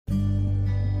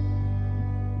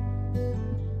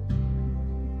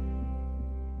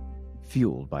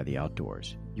Fueled by the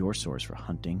Outdoors, your source for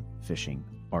hunting, fishing,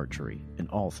 archery, and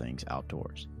all things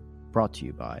outdoors. Brought to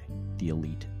you by the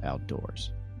Elite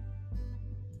Outdoors.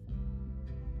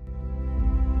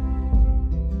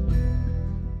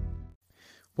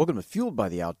 Welcome to Fueled by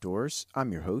the Outdoors.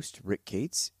 I'm your host, Rick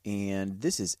Cates, and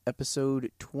this is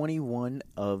episode 21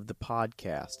 of the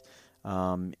podcast.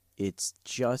 It's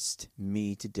just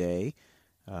me today.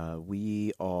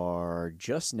 We are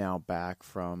just now back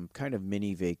from kind of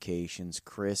mini vacations.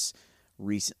 Chris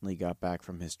recently got back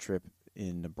from his trip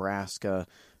in Nebraska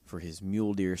for his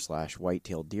mule deer /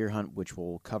 whitetail deer hunt, which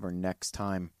we'll cover next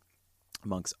time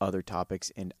amongst other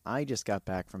topics. And I just got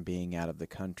back from being out of the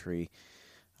country,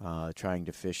 trying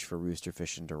to fish for rooster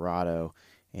fish in Dorado.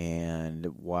 And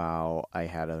wow, I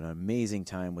had an amazing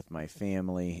time with my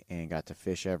family and got to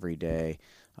fish every day.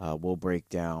 We'll break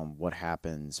down what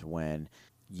happens when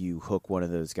you hook one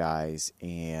of those guys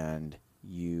and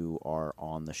you are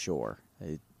on the shore.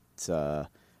 It's a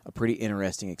pretty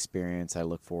interesting experience. I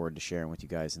look forward to sharing with you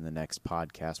guys in the next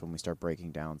podcast when we start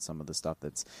breaking down some of the stuff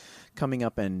that's coming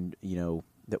up and,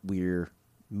 that we're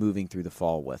moving through the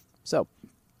fall with. So,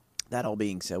 that all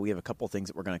being said, we have a couple things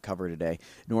that we're going to cover today.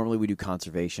 Normally we do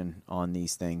conservation on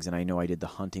these things, and I know I did the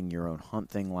hunting your own hunt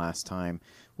thing last time,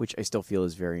 which I still feel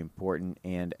is very important.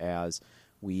 And as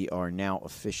we are now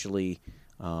officially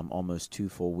almost 2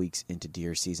 full weeks into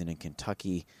deer season in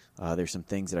Kentucky, there's some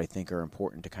things that I think are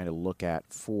important to kind of look at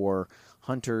for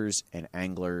hunters and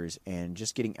anglers and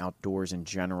just getting outdoors in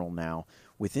general now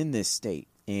within this state.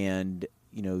 And,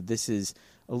 this is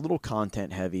a little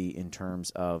content heavy in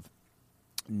terms of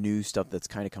new stuff that's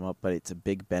kind of come up, but it's a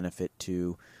big benefit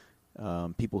to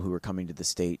people who are coming to the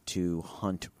state to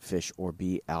hunt, fish, or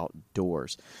be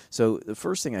outdoors. So the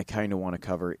first thing I kind of want to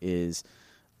cover is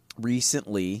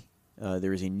recently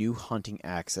there is a new hunting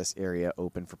access area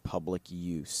open for public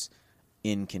use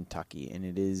in Kentucky, and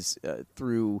it is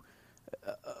through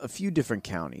a few different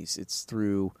counties. It's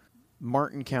through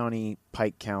Martin County,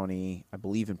 Pike County, I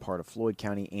believe in part of Floyd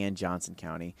County, and Johnson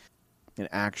County. It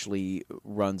actually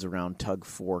runs around Tug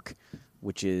Fork,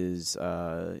 which is,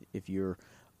 if you're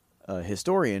a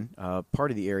historian,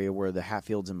 part of the area where the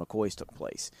Hatfields and McCoys took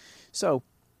place. So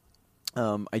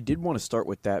I did want to start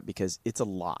with that because it's a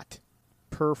lot.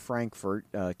 Per Frankfort,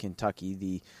 Kentucky,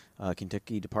 the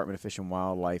Kentucky Department of Fish and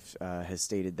Wildlife has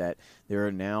stated that there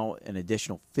are now an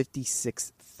additional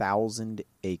 56,000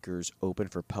 acres open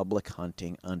for public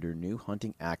hunting under new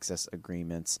hunting access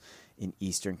agreements in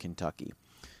eastern Kentucky.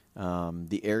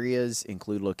 The areas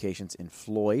include locations in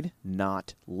Floyd,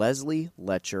 Knott, Leslie,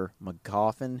 Letcher,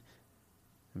 Magoffin.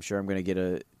 I'm sure I'm going to get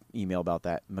an email about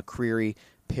that. McCreary,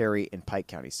 Perry, and Pike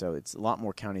County. So it's a lot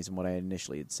more counties than what I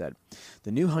initially had said.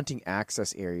 The new hunting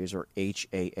access areas are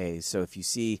HAAs. So if you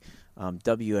see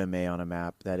WMA on a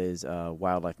map, that is a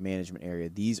wildlife management area.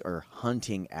 These are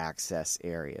hunting access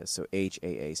areas. So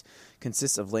HAAs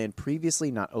consists of land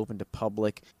previously not open to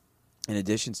public in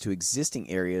addition to existing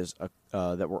areas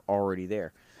that were already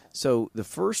there. So the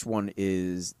first one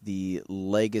is the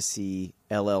Legacy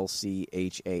LLC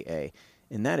HAA,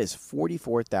 and that is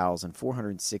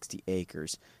 44,460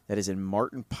 acres. That is in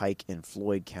Martin, Pike, and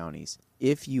Floyd counties.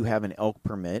 If you have an elk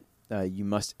permit, you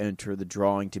must enter the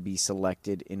drawing to be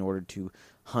selected in order to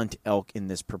hunt elk in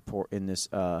this portion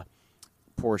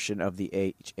of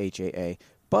the HAA.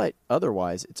 But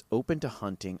otherwise, it's open to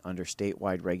hunting under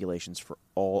statewide regulations for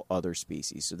all other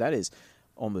species. So that is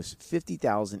almost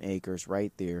 50,000 acres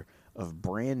right there of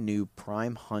brand new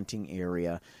prime hunting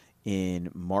area in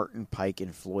Martin, Pike,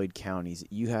 and Floyd counties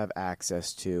that you have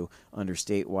access to under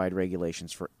statewide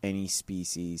regulations for any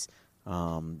species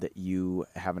that you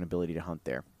have an ability to hunt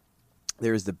there.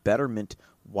 There is the Betterment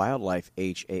Wildlife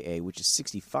HAA, which is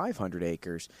 6,500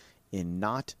 acres in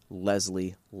Knott,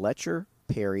 Leslie, Letcher,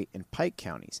 Perry, and Pike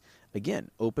counties.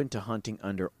 Again, open to hunting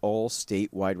under all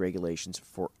statewide regulations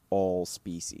for all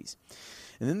species.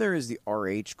 And then there is the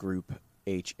RH Group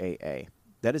HAA.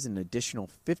 That is an additional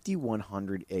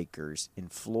 5,100 acres in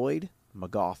Floyd,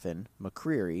 Magoffin,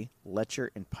 McCreary,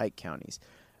 Letcher, and Pike counties.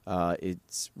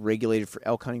 It's regulated for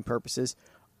elk hunting purposes,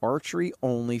 archery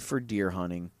only for deer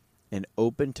hunting, and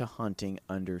open to hunting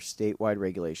under statewide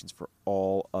regulations for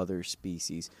all other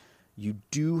species. You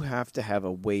do have to have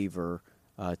a waiver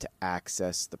to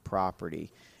access the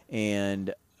property.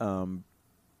 And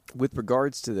with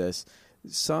regards to this,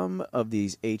 some of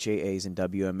these HAAs and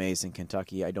WMAs in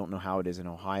Kentucky, I don't know how it is in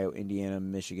Ohio, Indiana,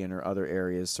 Michigan, or other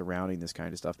areas surrounding this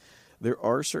kind of stuff. There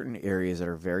are certain areas that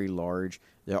are very large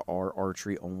that are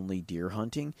archery-only deer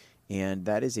hunting, and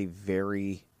that is a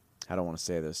very, I don't want to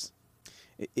say this,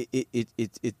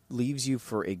 it leaves you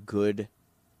for a good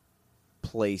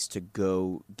place to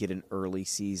go get an early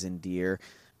season deer.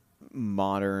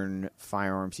 Modern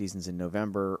firearm season's in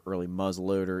November, early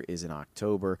muzzleloader is in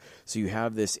October. So you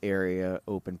have this area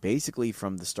open basically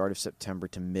from the start of September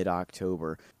to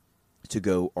mid-October to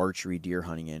go archery deer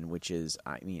hunting in, which is,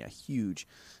 a huge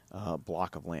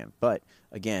block of land. But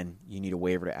again, you need a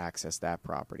waiver to access that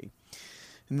property.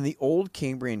 And then the old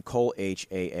Cambrian Cull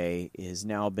HAA has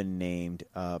now been named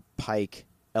Pike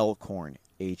Elkhorn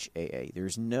HAA.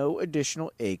 There's no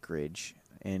additional acreage,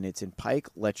 and it's in Pike,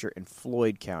 Letcher, and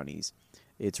Floyd counties.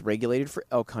 It's regulated for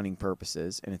elk hunting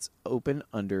purposes, and it's open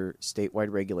under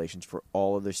statewide regulations for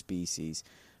all other species.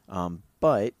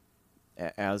 But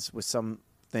as with some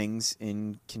things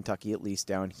in Kentucky, at least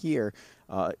down here,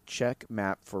 check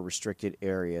map for restricted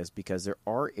areas, because there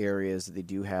are areas that they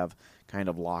do have kind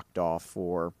of locked off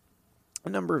for a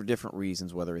number of different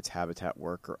reasons, whether it's habitat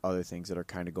work or other things that are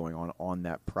kind of going on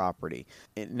that property.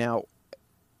 And now,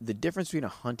 the difference between a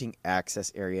hunting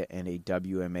access area and a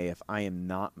WMA, if I am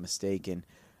not mistaken,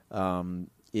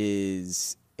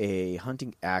 is a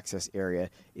hunting access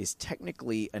area is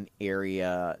technically an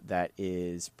area that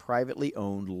is privately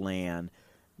owned land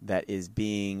that is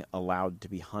being allowed to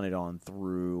be hunted on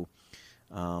through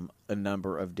a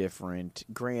number of different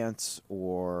grants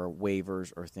or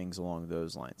waivers or things along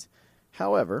those lines.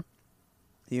 However,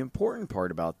 the important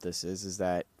part about this is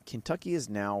that Kentucky is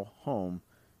now home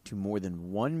to more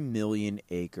than 1 million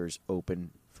acres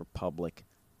open for public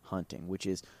hunting, which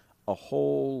is a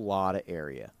whole lot of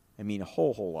area. A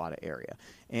whole lot of area.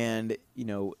 And,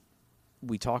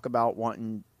 we talk about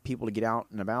wanting people to get out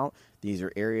and about. These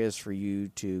are areas for you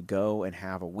to go and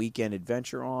have a weekend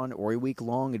adventure on or a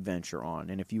week-long adventure on.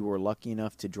 And if you were lucky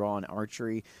enough to draw an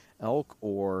archery elk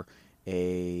or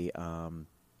a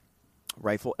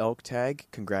rifle elk tag,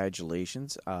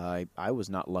 congratulations. I was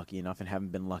not lucky enough and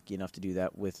haven't been lucky enough to do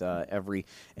that with every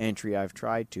entry I've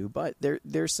tried to. But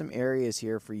there's some areas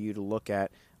here for you to look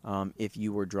at if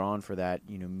you were drawn for that,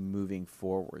 moving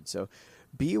forward. So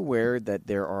be aware that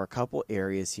there are a couple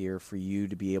areas here for you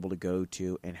to be able to go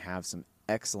to and have some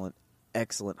excellent,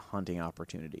 excellent hunting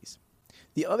opportunities.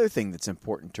 The other thing that's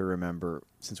important to remember,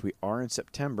 since we are in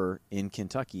September in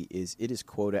Kentucky, is it is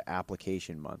quota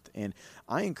application month. And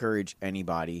I encourage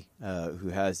anybody who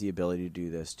has the ability to do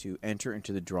this to enter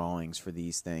into the drawings for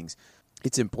these things.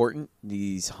 It's important.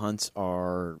 These hunts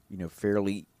are,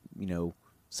 fairly,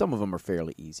 some of them are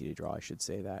fairly easy to draw, I should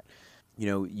say that.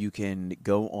 You can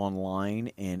go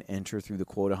online and enter through the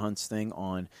quota hunts thing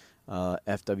on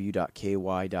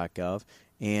fw.ky.gov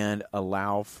and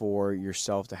allow for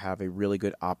yourself to have a really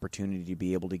good opportunity to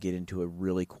be able to get into a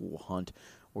really cool hunt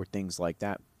or things like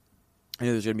that. I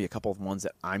know there's going to be a couple of ones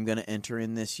that I'm going to enter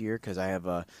in this year because I have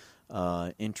a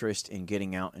interest in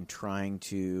getting out and trying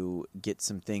to get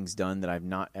some things done that I've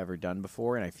not ever done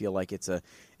before, and I feel like it's a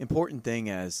important thing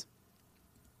as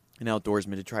an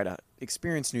outdoorsman to try to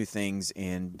experience new things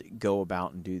and go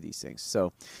about and do these things.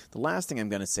 So the last thing I'm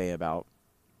going to say about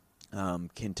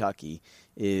Kentucky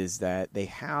is that they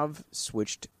have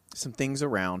switched some things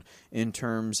around in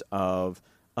terms of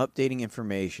updating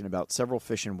information about several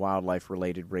fish and wildlife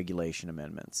related regulation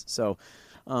amendments. So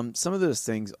some of those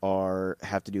things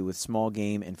have to do with small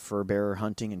game and fur bearer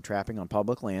hunting and trapping on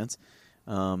public lands.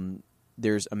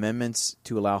 There's amendments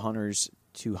to allow hunters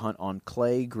to hunt on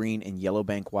clay, green, and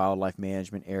yellowbank wildlife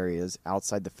management areas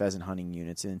outside the pheasant hunting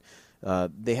units. And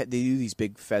they do these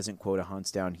big pheasant quota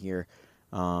hunts down here,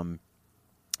 and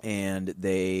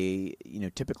they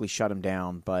typically shut them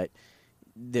down, but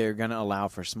they're going to allow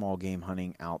for small game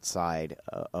hunting outside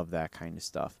of that kind of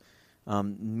stuff.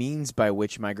 Means by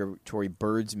which migratory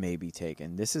birds may be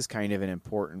taken. This is kind of an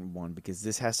important one because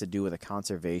this has to do with a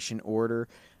conservation order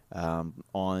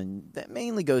that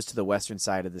mainly goes to the western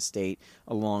side of the state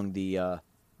along the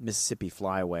Mississippi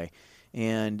Flyway.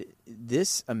 And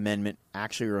this amendment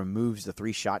actually removes the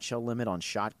 3-shot shell limit on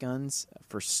shotguns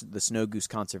for the Snow Goose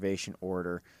Conservation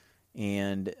Order.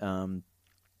 And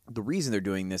the reason they're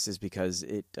doing this is because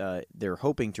they're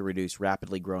hoping to reduce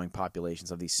rapidly growing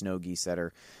populations of these snow geese that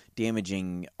are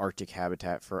damaging Arctic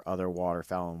habitat for other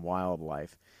waterfowl and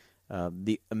wildlife.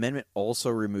 The amendment also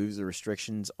removes the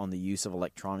restrictions on the use of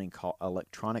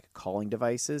electronic calling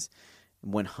devices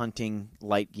when hunting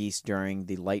light geese during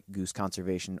the Light Goose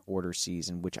Conservation Order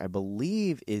season, which I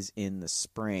believe is in the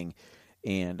spring.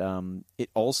 And it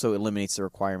also eliminates the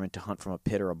requirement to hunt from a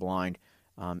pit or a blind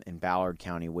in Ballard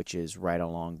County, which is right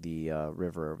along the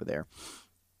river over there.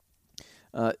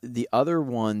 The other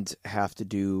ones have to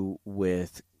do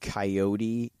with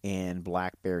coyote and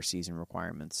black bear season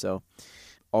requirements. So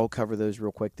I'll cover those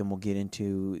real quick, then we'll get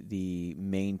into the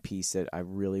main piece that I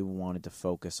really wanted to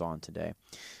focus on today.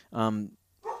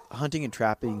 hunting and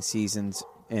trapping seasons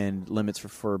and limits for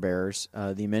fur bearers,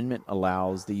 the amendment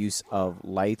allows the use of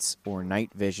lights or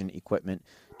night vision equipment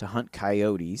to hunt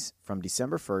coyotes from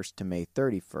December 1st to May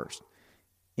 31st.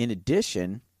 In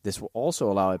addition, this will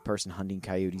also allow a person hunting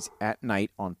coyotes at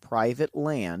night on private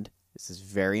land, this is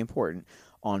very important,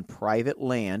 on private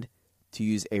land to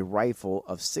use a rifle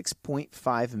of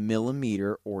 6.5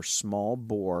 millimeter or small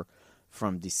bore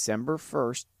from December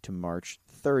 1st to March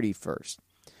 31st.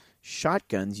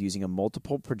 Shotguns using a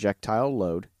multiple projectile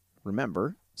load,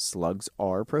 remember, slugs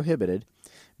are prohibited,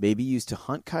 may be used to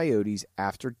hunt coyotes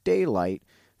after daylight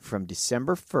from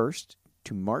December 1st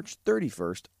to March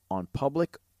 31st on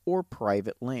public or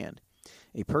private land.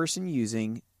 A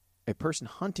person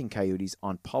hunting coyotes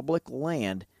on public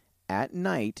land at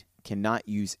night cannot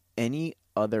use any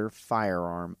other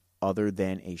firearm other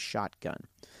than a shotgun.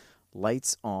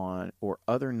 Lights on or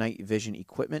other night vision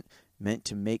equipment meant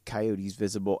to make coyotes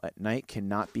visible at night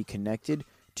cannot be connected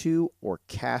to or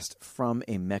cast from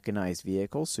a mechanized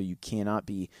vehicle, so you cannot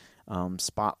be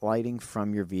spotlighting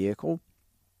from your vehicle.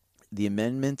 The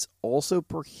amendments also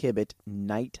prohibit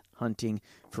night hunting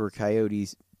for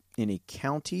coyotes in a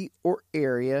county or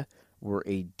area where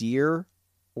a deer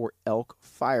or elk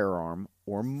firearm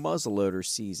or muzzleloader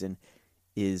season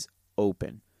is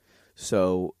open.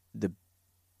 So the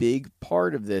big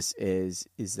part of this is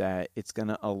that it's going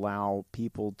to allow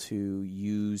people to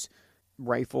use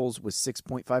rifles with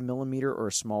 6.5 millimeter or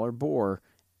a smaller bore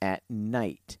at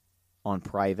night on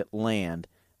private land,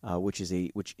 which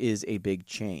is a big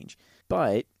change.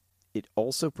 But it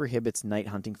also prohibits night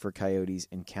hunting for coyotes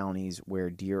in counties where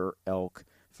deer, elk,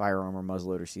 firearm, or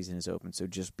muzzleloader season is open. So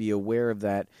just be aware of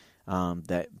that.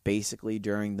 That basically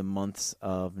during the months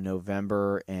of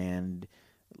November and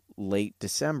late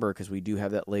December, because we do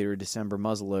have that later December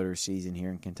muzzleloader season here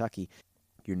in Kentucky,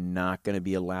 you're not going to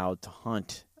be allowed to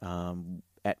hunt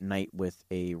at night with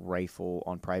a rifle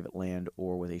on private land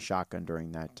or with a shotgun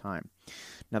during that time.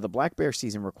 Now, the black bear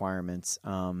season requirements,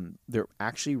 they're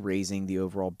actually raising the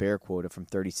overall bear quota from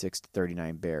 36 to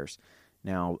 39 bears.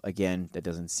 Now, again, that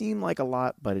doesn't seem like a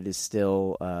lot, but it is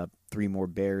still 3 more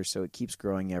bears, so it keeps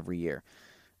growing every year.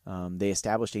 They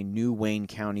established a new Wayne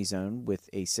County zone with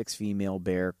a 6 female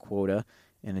bear quota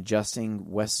and adjusting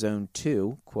West Zone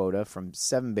 2 quota from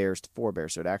 7 bears to 4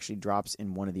 bears, so it actually drops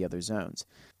in one of the other zones.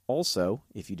 Also,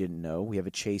 if you didn't know, we have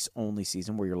a chase-only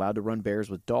season where you're allowed to run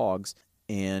bears with dogs,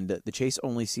 and the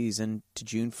chase-only season to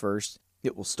June 1st,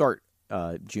 it will start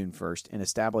June 1st, and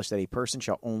establish that a person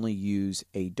shall only use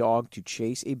a dog to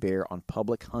chase a bear on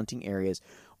public hunting areas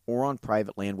or on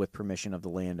private land with permission of the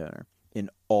landowner in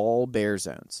all bear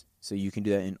zones. So you can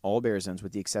do that in all bear zones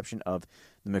with the exception of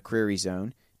the McCreary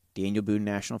Zone, Daniel Boone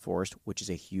National Forest, which is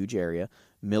a huge area,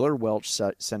 Miller Welch,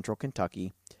 Central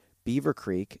Kentucky, Beaver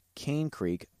Creek, Cane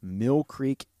Creek, Mill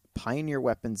Creek, Pioneer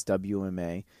Weapons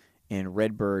WMA, and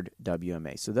Redbird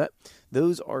WMA. So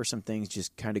those are some things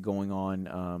just kind of going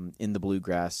on in the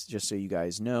bluegrass, just so you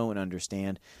guys know and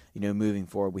understand. Moving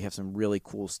forward, we have some really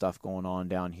cool stuff going on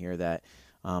down here that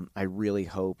I really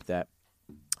hope that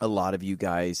a lot of you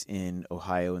guys in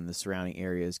Ohio and the surrounding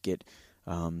areas get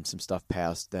some stuff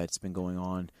passed that's been going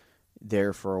on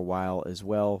there for a while as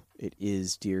well. It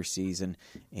is deer season,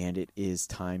 and it is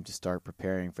time to start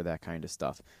preparing for that kind of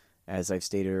stuff. As I've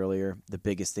stated earlier, the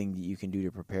biggest thing that you can do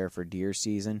to prepare for deer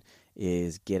season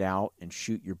is get out and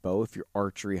shoot your bow if you're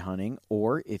archery hunting,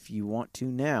 or if you want to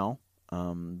now,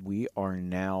 we are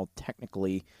now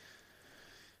technically,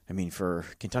 for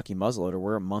Kentucky muzzleloader,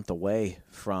 we're a month away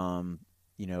from,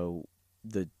 I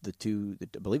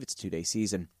believe it's a 2-day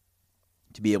season,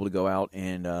 to be able to go out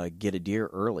and get a deer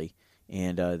early.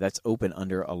 And that's open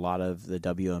under a lot of the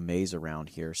WMAs around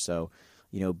here. So,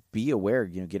 be aware,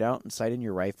 get out and sight in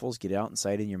your rifles, get out and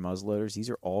sight in your muzzleloaders. These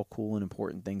are all cool and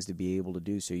important things to be able to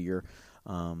do so you're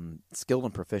skilled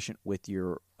and proficient with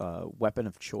your weapon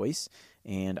of choice.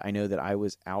 And I know that I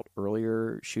was out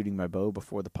earlier shooting my bow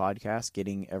before the podcast,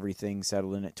 getting everything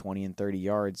settled in at 20 and 30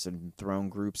 yards and throwing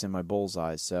groups in my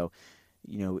bullseyes. So,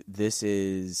 this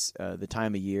is the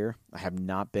time of year. I have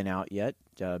not been out yet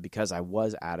because I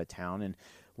was out of town. And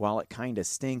while it kind of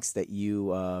stinks that you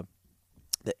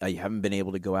haven't been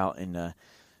able to go out and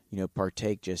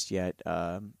partake just yet,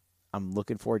 I'm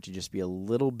looking forward to just be a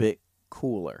little bit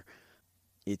cooler.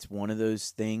 It's one of those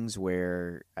things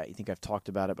where I think I've talked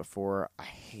about it before. I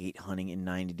hate hunting in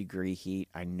 90-degree heat.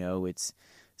 I know it's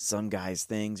some guys'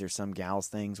 things or some gals'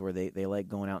 things where they like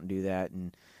going out and do that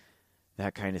and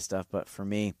that kind of stuff. But for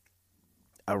me,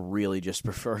 I really just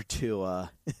prefer to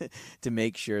to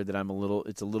make sure that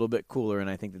it's a little bit cooler, and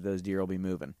I think that those deer will be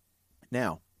moving.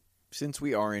 Now, since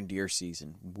we are in deer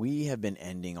season, we have been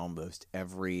ending almost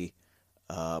every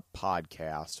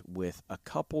podcast with a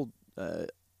couple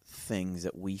things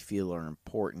that we feel are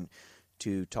important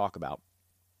to talk about.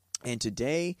 And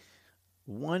today,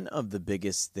 one of the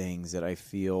biggest things that I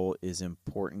feel is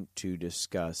important to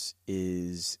discuss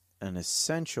is an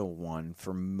essential one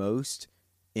for most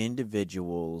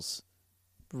individuals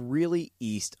really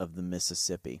east of the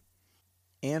Mississippi,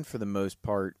 and for the most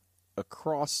part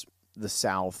across the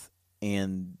South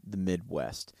and the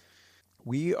Midwest.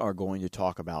 We are going to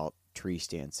talk about tree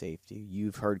stand safety.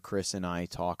 You've heard Chris and I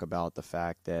talk about the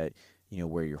fact that,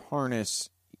 wear your harness,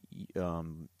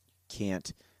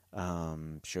 can't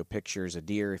show pictures of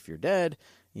deer if you're dead,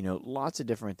 lots of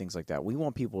different things like that. We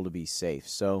want people to be safe.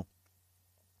 So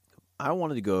I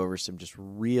wanted to go over some just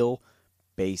real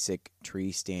basic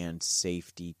tree stand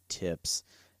safety tips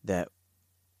that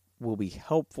will be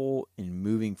helpful in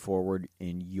moving forward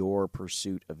in your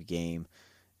pursuit of game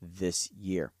this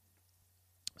year.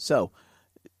 So,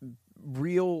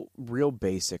 real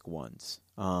basic ones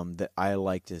that I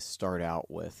like to start out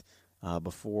with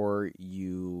before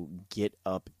you get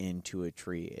up into a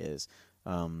tree is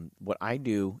what I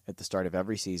do at the start of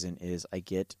every season is I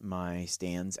get my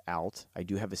stands out. I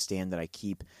do have a stand that I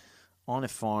keep on a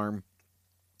farm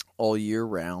all year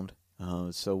round.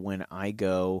 So when I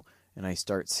go and I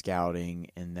start scouting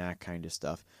and that kind of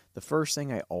stuff, the first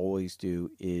thing I always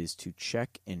do is to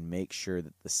check and make sure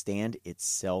that the stand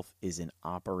itself is in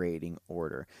operating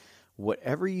order.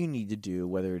 Whatever you need to do,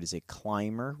 whether it is a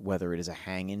climber, whether it is a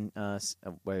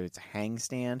whether it's a hang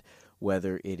stand,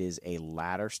 whether it is a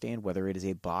ladder stand, whether it is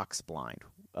a box blind,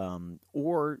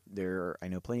 or I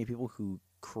know plenty of people who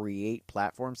create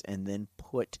platforms and then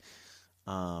put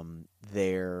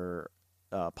their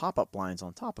pop-up blinds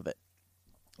on top of it.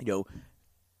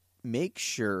 Make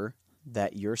sure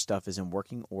that your stuff is in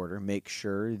working order. Make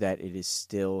sure that it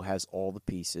still has all the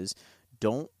pieces.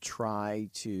 Don't try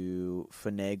to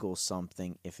finagle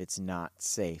something if it's not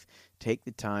safe. Take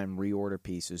the time, reorder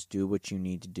pieces, do what you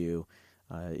need to do.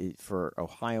 For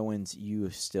Ohioans, you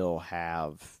still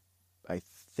have, I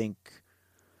think,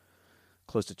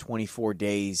 close to 24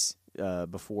 days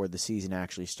before the season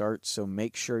actually starts. So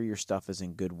make sure your stuff is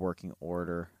in good working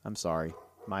order. I'm sorry,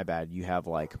 my bad. You have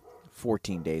like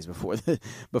 14 days before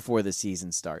the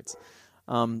season starts.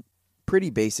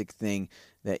 Pretty basic thing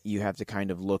that you have to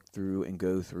kind of look through and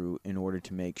go through in order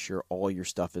to make sure all your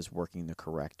stuff is working the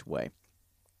correct way.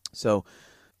 So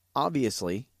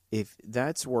obviously, if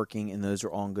that's working and those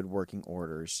are all in good working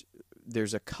orders,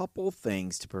 there's a couple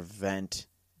things to prevent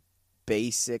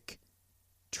basic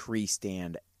tree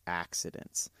stand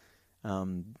accidents.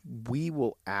 We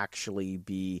will actually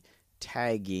be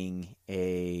tagging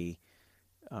a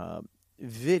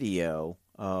video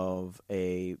of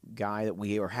a guy that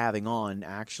we are having on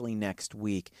actually next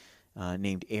week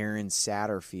named Aaron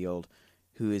Satterfield,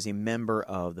 who is a member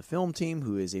of the film team,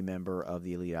 who is a member of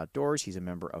the Elite Outdoors. He's a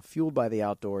member of Fueled by the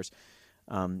Outdoors.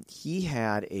 He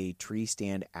had a tree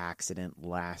stand accident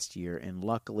last year, and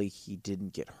luckily he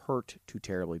didn't get hurt too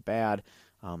terribly bad.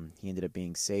 He ended up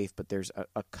being safe, but there's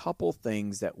a couple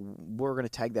things that we're going to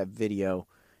tag that video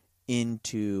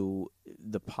into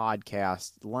the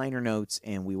podcast liner notes,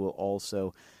 and we will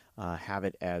also have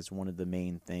it as one of the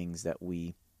main things that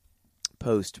we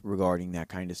post regarding that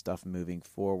kind of stuff moving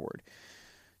forward.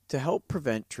 To help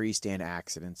prevent tree stand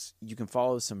accidents, you can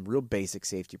follow some real basic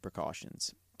safety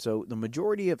precautions. So the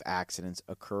majority of accidents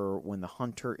occur when the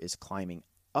hunter is climbing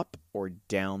up or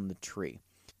down the tree.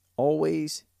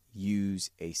 Always use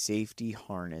a safety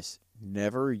harness.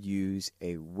 Never use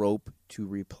a rope to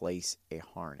replace a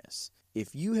harness.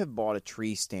 If you have bought a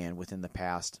tree stand within the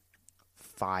past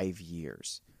 5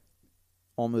 years,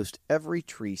 almost every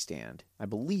tree stand, I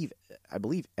believe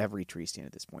every tree stand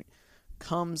at this point,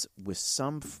 comes with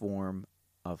some form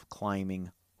of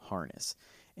climbing harness.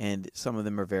 And some of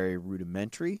them are very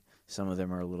rudimentary, some of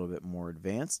them are a little bit more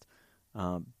advanced.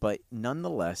 But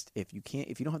nonetheless, if you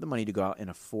don't have the money to go out and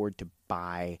afford to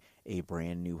buy a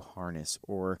brand new harness,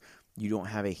 or you don't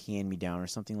have a hand-me-down or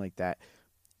something like that,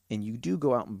 and you do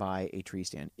go out and buy a tree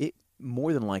stand, it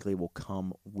more than likely will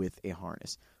come with a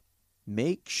harness.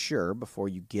 Make sure before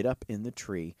you get up in the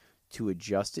tree to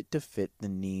adjust it to fit the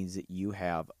needs that you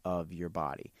have of your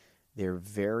body. They're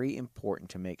very important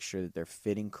to make sure that they're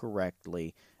fitting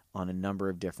correctly on a number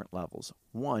of different levels.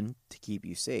 One, to keep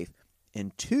you safe,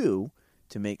 and two,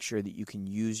 to make sure that you can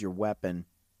use your weapon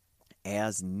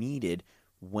as needed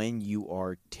when you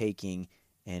are taking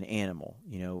an animal.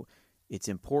 It's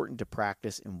important to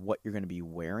practice in what you're going to be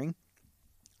wearing.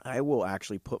 I will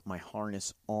actually put my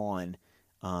harness on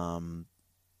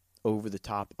over the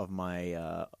top of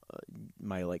my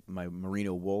my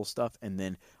merino wool stuff, and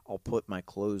then I'll put my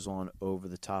clothes on over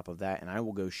the top of that, and I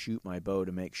will go shoot my bow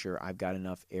to make sure I've got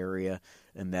enough area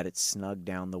and that it's snug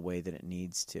down the way that it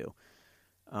needs to.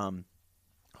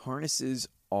 Harnesses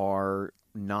are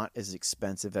not as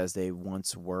expensive as they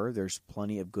once were. There's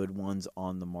plenty of good ones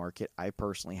on the market. I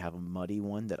personally have a Muddy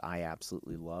one that I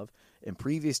absolutely love. And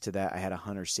previous to that, I had a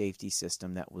hunter safety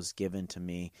system that was given to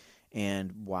me.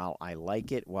 And while I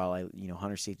like it,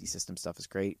 hunter safety system stuff is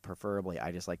great, preferably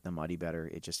I just like the Muddy better.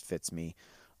 It just fits me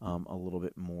a little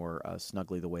bit more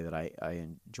snugly the way that I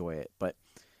enjoy it. But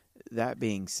that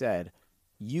being said,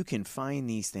 you can find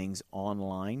these things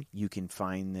online. You can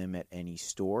find them at any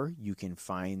store. You can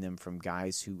find them from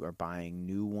guys who are buying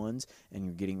new ones and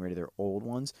you're getting rid of their old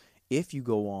ones. If you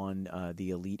go on the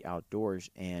Elite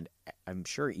Outdoors, and I'm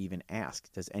sure even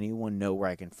ask, does anyone know where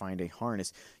I can find a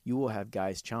harness? You will have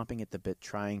guys chomping at the bit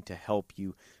trying to help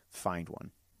you find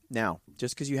one. Now,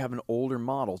 just because you have an older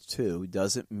model too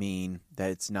doesn't mean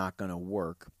that it's not going to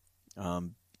work.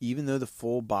 Even though the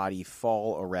full body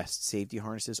fall arrest safety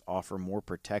harnesses offer more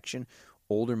protection,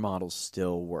 older models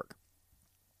still work.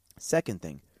 Second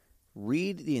thing,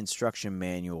 read the instruction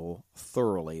manual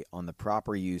thoroughly on the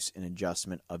proper use and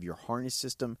adjustment of your harness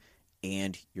system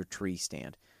and your tree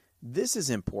stand. This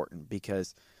is important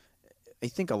because I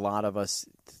think a lot of us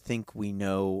think we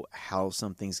know how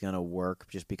something's going to work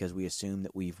just because we assume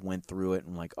that we've went through it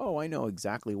and like, oh, I know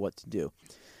exactly what to do.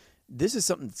 This is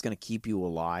something that's going to keep you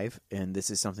alive, and this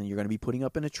is something you're going to be putting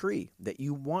up in a tree that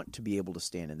you want to be able to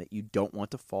stand in, that you don't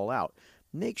want to fall out.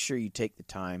 Make sure you take the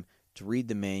time to read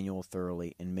the manual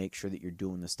thoroughly and make sure that you're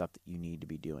doing the stuff that you need to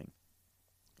be doing.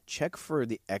 Check for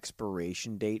the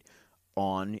expiration date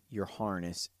on your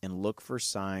harness and look for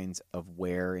signs of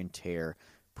wear and tear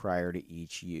prior to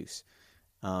each use.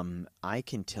 I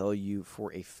can tell you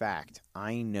for a fact,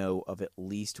 I know of at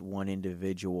least one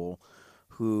individual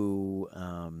who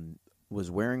was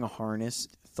wearing a harness,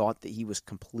 thought that he was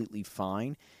completely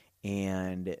fine,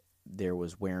 and there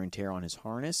was wear and tear on his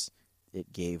harness.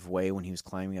 It gave way when he was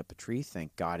climbing up a tree.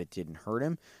 Thank God it didn't hurt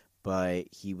him, but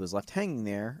he was left hanging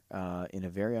there in a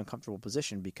very uncomfortable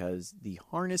position because the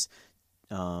harness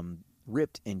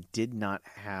ripped and did not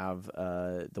have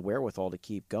the wherewithal to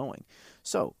keep going.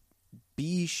 So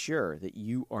be sure that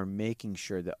you are making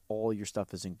sure that all your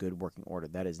stuff is in good working order.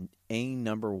 That is a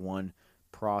number one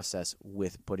process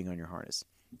with putting on your harness.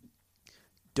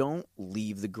 Don't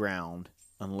leave the ground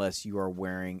unless you are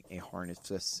wearing a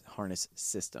harness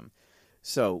system.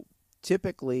 So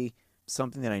typically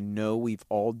something that I know we've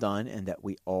all done and that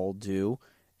we all do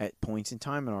at points in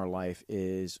time in our life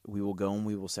is we will go and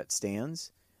we will set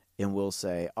stands and we'll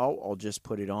say, oh, I'll just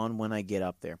put it on when I get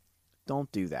up there.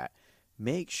 Don't do that.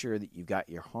 Make sure that you've got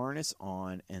your harness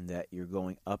on and that you're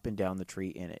going up and down the tree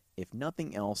in it. If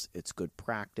nothing else, it's good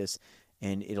practice,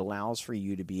 and it allows for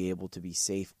you to be able to be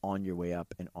safe on your way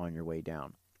up and on your way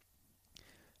down.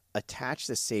 Attach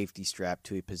the safety strap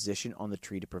to a position on the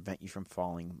tree to prevent you from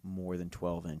falling more than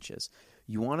 12 inches.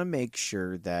 You want to make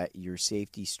sure that your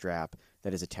safety strap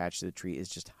that is attached to the tree is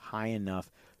just high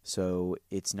enough so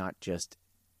it's not just,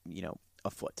 a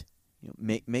foot.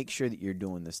 Make sure that you're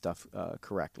doing this stuff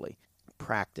correctly.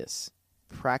 Practice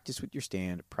with your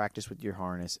stand, practice with your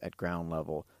harness at ground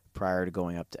level prior to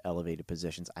going up to elevated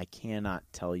positions. I cannot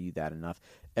tell you that enough.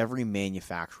 Every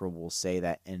manufacturer will say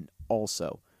that. And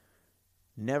also,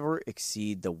 never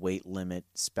exceed the weight limit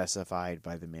specified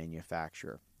by the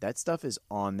manufacturer. That stuff is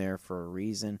on there for a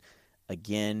reason.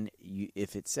 Again,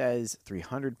 if it says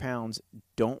 300 pounds,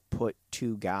 don't put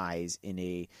two guys in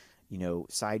a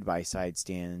side-by-side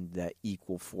stand that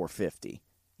equal 450.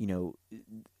 You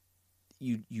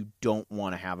don't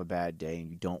want to have a bad day and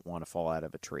you don't want to fall out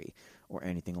of a tree or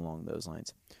anything along those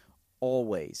lines.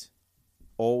 Always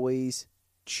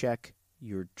check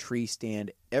your tree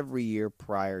stand every year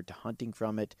prior to hunting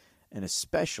from it, and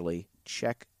especially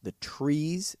check the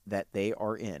trees that they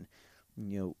are in.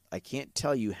 I can't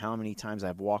tell you how many times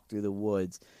I've walked through the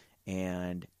woods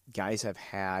and guys have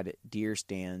had deer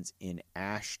stands in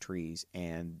ash trees,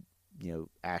 and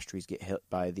ash trees get hit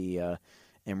by the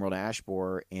emerald ash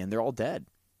borer and they're all dead.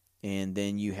 And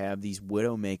then you have these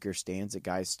widowmaker stands that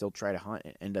guys still try to hunt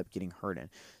and end up getting hurt in.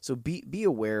 So be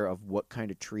aware of what kind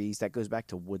of trees. That goes back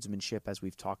to woodsmanship, as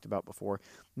we've talked about before.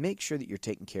 Make sure that you're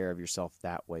taking care of yourself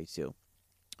that way too.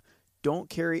 Don't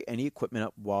carry any equipment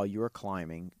up while you're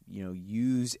climbing.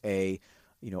 Use a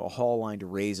haul line to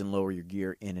raise and lower your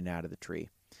gear in and out of the tree.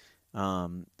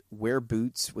 Wear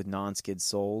boots with non-skid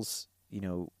soles.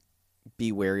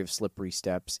 Be wary of slippery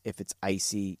steps. If it's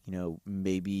icy,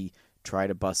 maybe try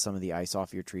to bust some of the ice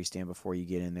off your tree stand before you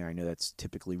get in there. I know that's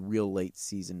typically real late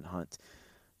season hunt,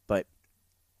 but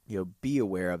be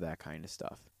aware of that kind of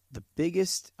stuff. The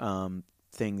biggest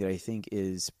thing that I think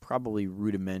is probably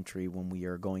rudimentary when we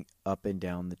are going up and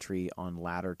down the tree on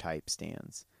ladder type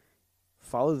stands.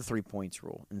 Follow the 3 points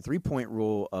rule. And the 3-point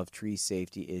rule of tree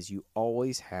safety is you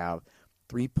always have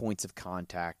 3 points of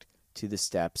contact to the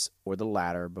steps or the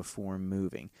ladder before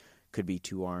moving. Could be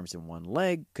 2 arms and 1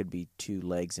 leg, could be 2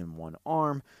 legs and 1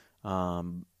 arm.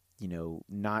 Don't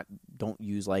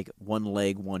use like 1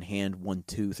 leg, 1 hand, 1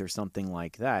 tooth or something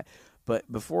like that.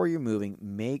 But before you're moving,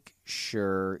 make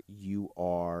sure you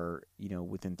are,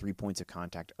 within 3 points of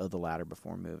contact of the ladder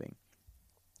before moving.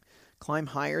 Climb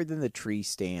higher than the tree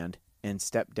stand and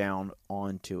step down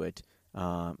onto it.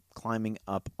 Climbing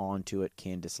up onto it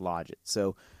can dislodge it.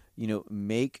 So,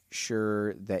 make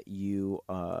sure that you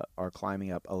are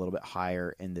climbing up a little bit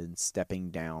higher and then stepping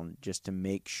down just to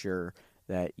make sure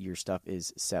that your stuff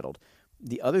is settled.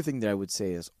 The other thing that I would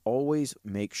say is always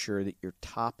make sure that your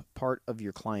top part of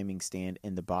your climbing stand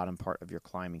and the bottom part of your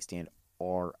climbing stand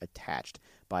are attached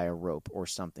by a rope or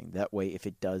something. That way, if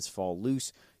it does fall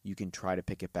loose, you can try to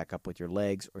pick it back up with your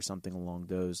legs or something along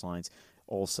those lines.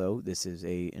 Also, this is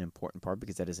an important part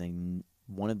because that is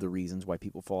one of the reasons why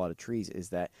people fall out of trees is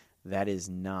that is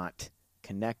not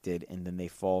connected, and then they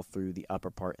fall through the upper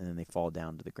part and then they fall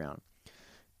down to the ground.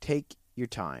 Take your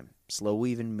time. Slow,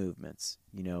 even movements.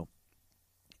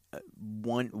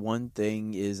 One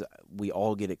thing is we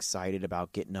all get excited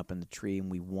about getting up in the tree and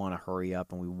we want to hurry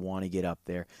up and we want to get up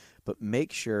there, but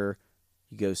make sure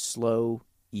you go slow,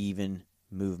 even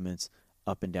movements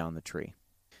up and down the tree.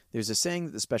 There's a saying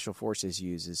that the Special Forces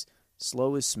uses: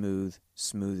 slow is smooth,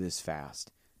 smooth is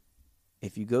fast.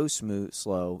 If you go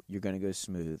slow, you're going to go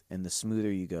smooth, and the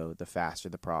smoother you go, the faster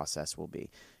the process will be.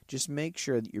 Just make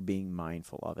sure that you're being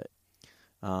mindful of it.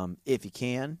 If you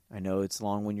can, I know it's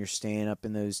long when you're staying up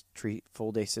in those tree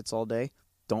full day sits all day.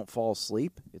 Don't fall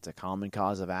asleep. It's a common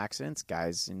cause of accidents.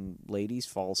 Guys and ladies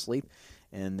fall asleep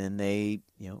and then they,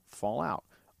 fall out.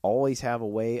 Always have a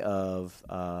way of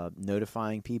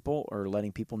notifying people or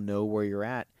letting people know where you're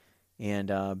at.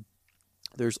 And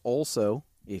there's also,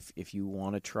 if you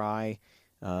want to try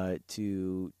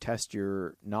to test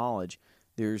your knowledge,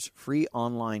 there's free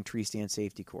online tree stand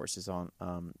safety courses on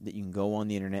that you can go on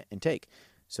the internet and take.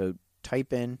 So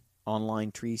type in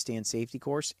online tree stand safety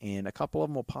course, and a couple of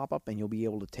them will pop up, and you'll be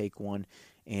able to take one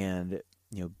and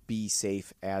be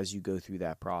safe as you go through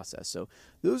that process. So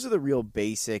those are the real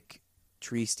basic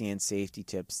tree stand safety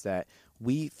tips that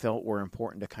we felt were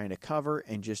important to kind of cover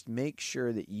and just make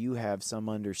sure that you have some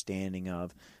understanding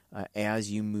of as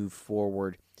you move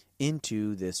forward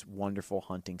into this wonderful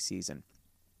hunting season.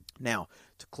 Now,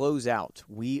 to close out,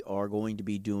 we are going to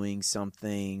be doing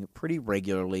something pretty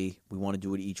regularly. We want to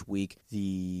do it each week.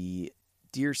 The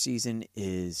deer season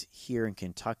is here in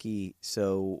Kentucky,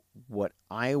 so what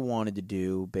I wanted to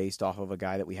do, based off of a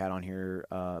guy that we had on here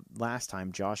last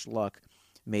time, Josh Luck,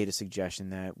 made a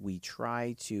suggestion that we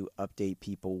try to update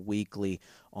people weekly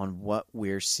on what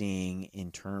we're seeing in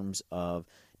terms of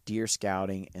deer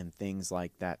scouting and things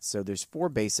like that. So there's 4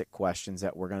 basic questions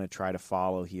that we're going to try to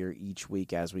follow here each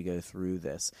week as we go through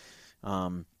this.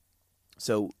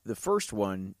 So the first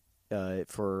one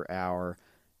for our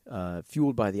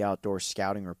Fueled by the Outdoors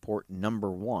Scouting Report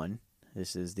number 1,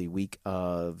 this is the week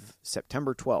of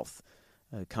September 12th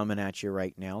coming at you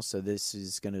right now. So this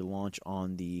is going to launch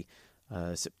on the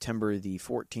September the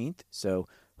 14th. So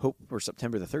hope for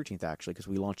September the 13th, actually, because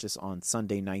we launch this on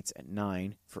Sunday nights at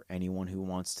 9 for anyone who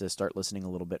wants to start listening a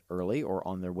little bit early or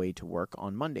on their way to work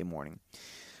on Monday morning.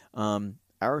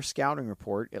 Our scouting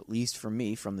report, at least for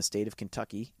me, from the state of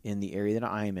Kentucky, in the area that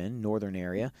I am in, northern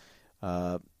area,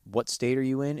 what state are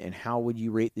you in, and how would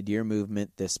you rate the deer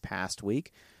movement this past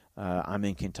week? I'm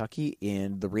in Kentucky,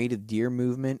 and the rate of deer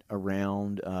movement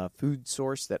around food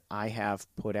source that I have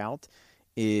put out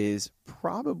is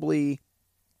probably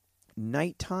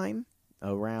nighttime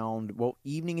around,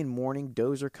 evening and morning.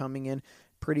 Does are coming in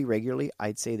pretty regularly.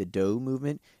 I'd say the doe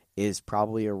movement is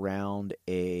probably around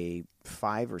a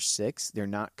 5 or 6. They're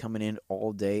not coming in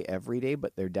all day, every day,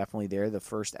 but they're definitely there the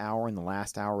first hour and the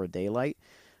last hour of daylight.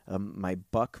 My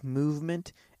buck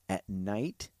movement at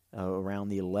night around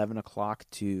the 11 o'clock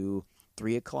to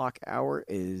 3 o'clock hour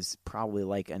is probably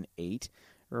like an 8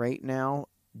 right now.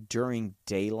 During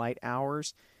daylight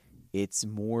hours, it's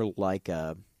more like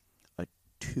a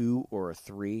 2 or a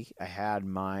 3. I had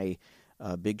my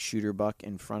big shooter buck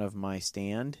in front of my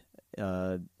stand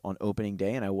on opening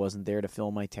day, and I wasn't there to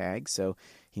fill my tag, so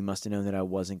he must have known that I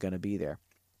wasn't going to be there.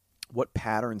 What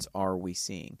patterns are we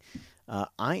seeing?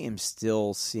 I am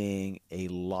still seeing a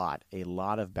lot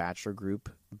of bachelor group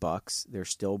bucks. They're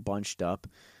still bunched up.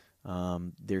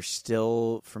 They're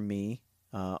still, for me,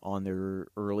 on their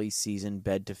early season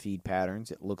bed to feed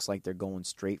patterns. It looks like they're going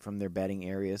straight from their bedding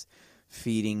areas,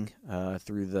 feeding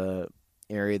through the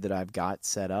area that I've got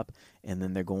set up, and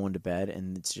then they're going to bed,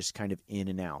 and it's just kind of in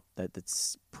and out.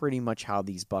 That's pretty much how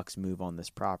these bucks move on this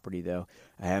property, though.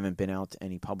 I haven't been out to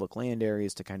any public land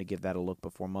areas to kind of give that a look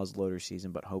before muzzleloader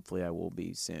season, but hopefully I will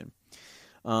be soon.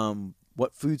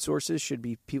 What food sources should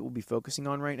people be focusing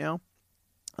on right now?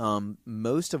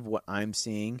 Most of what I'm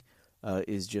seeing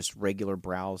is just regular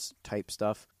browse type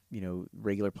stuff,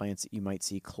 regular plants that you might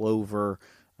see, clover,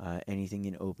 anything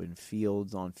in open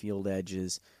fields, on field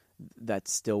edges.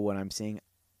 That's still what I'm seeing.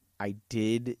 I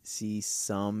did see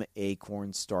some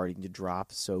acorns starting to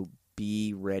drop, so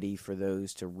be ready for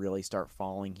those to really start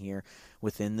falling here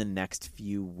within the next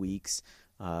few weeks.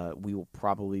 We will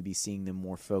probably be seeing them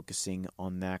more focusing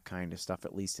on that kind of stuff,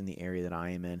 at least in the area that I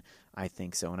am in. I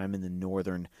think so, and I'm in the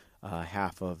northern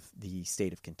half of the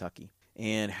state of Kentucky.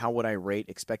 And how would I rate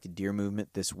expected deer movement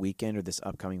this weekend or this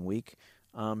upcoming week?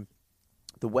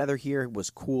 The weather here was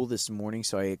cool this morning,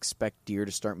 so I expect deer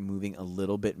to start moving a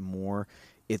little bit more.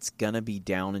 It's going to be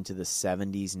down into the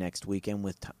 70s next weekend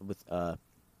with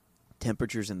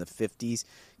temperatures in the 50s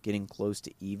getting close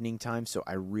to evening time, so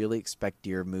I really expect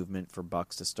deer movement for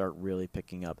bucks to start really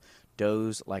picking up.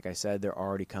 Does, like I said, they're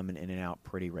already coming in and out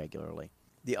pretty regularly.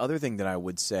 The other thing that I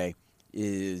would say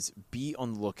is be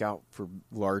on the lookout for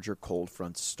larger cold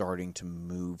fronts starting to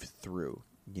move through.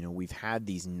 We've had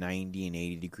these 90 and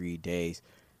 80 degree days.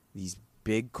 These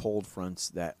big cold fronts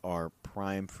that are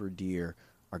prime for deer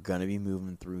are going to be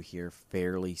moving through here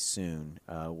fairly soon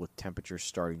with temperatures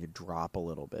starting to drop a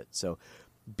little bit. So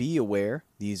be aware.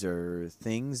 These are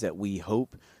things that we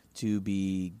hope to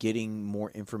be getting more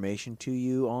information to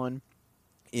you on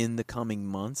in the coming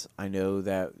months. I know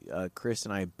that Chris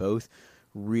and I both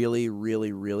really,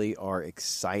 really, really are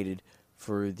excited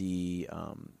for the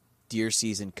deer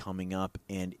season coming up,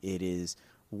 and it is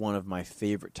one of my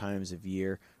favorite times of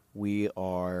year. We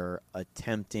are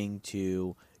attempting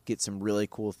to get some really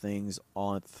cool things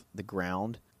off the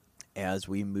ground as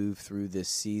we move through this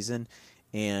season.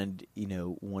 And,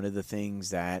 one of the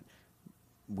things that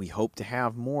we hope to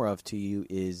have more of to you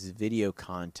is video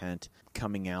content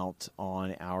coming out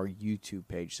on our YouTube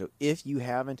page. So if you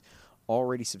haven't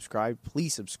already subscribed,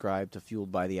 please subscribe to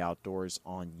Fueled by the Outdoors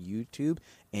on YouTube,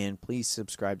 and please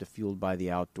subscribe to Fueled by the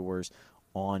Outdoors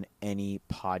on any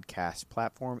podcast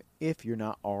platform if you're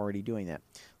not already doing that.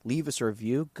 Leave us a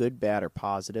review, good, bad, or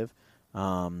positive.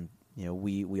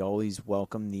 We always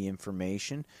welcome the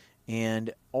information,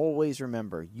 and always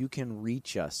remember, you can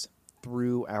reach us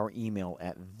through our email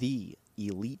at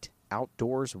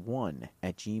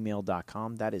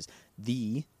theeliteoutdoors1@gmail.com. That is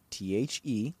the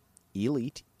THE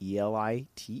Elite,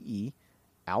 ELITE,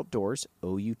 Outdoors,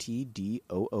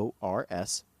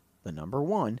 OUTDOORS, the number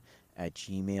 1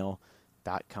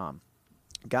 @gmail.com.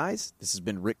 Guys, this has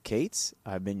been Rick Cates.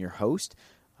 I've been your host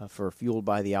for Fueled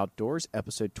by the Outdoors,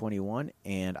 episode 21,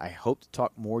 and I hope to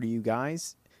talk more to you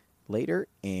guys later,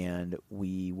 and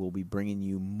we will be bringing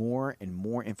you more and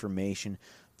more information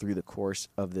through the course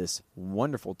of this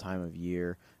wonderful time of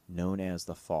year known as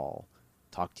the fall.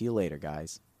 Talk to you later,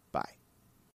 guys. Bye.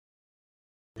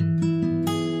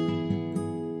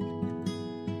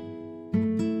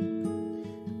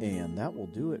 And that will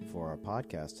do it for our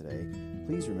podcast today.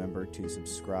 Please remember to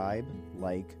subscribe,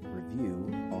 like, review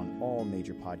on all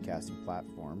major podcasting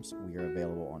platforms. We are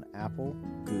available on Apple,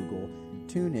 Google,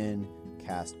 TuneIn,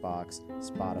 CastBox,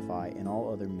 Spotify, and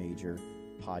all other major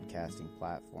podcasting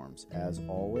platforms. As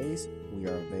always, we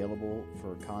are available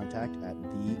for contact at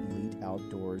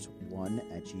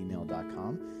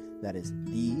theeliteoutdoors1@gmail.com. That is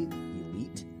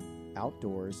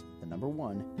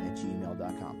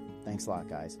theeliteoutdoors1@gmail.com. Thanks a lot,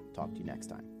 guys. Talk to you next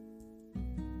time.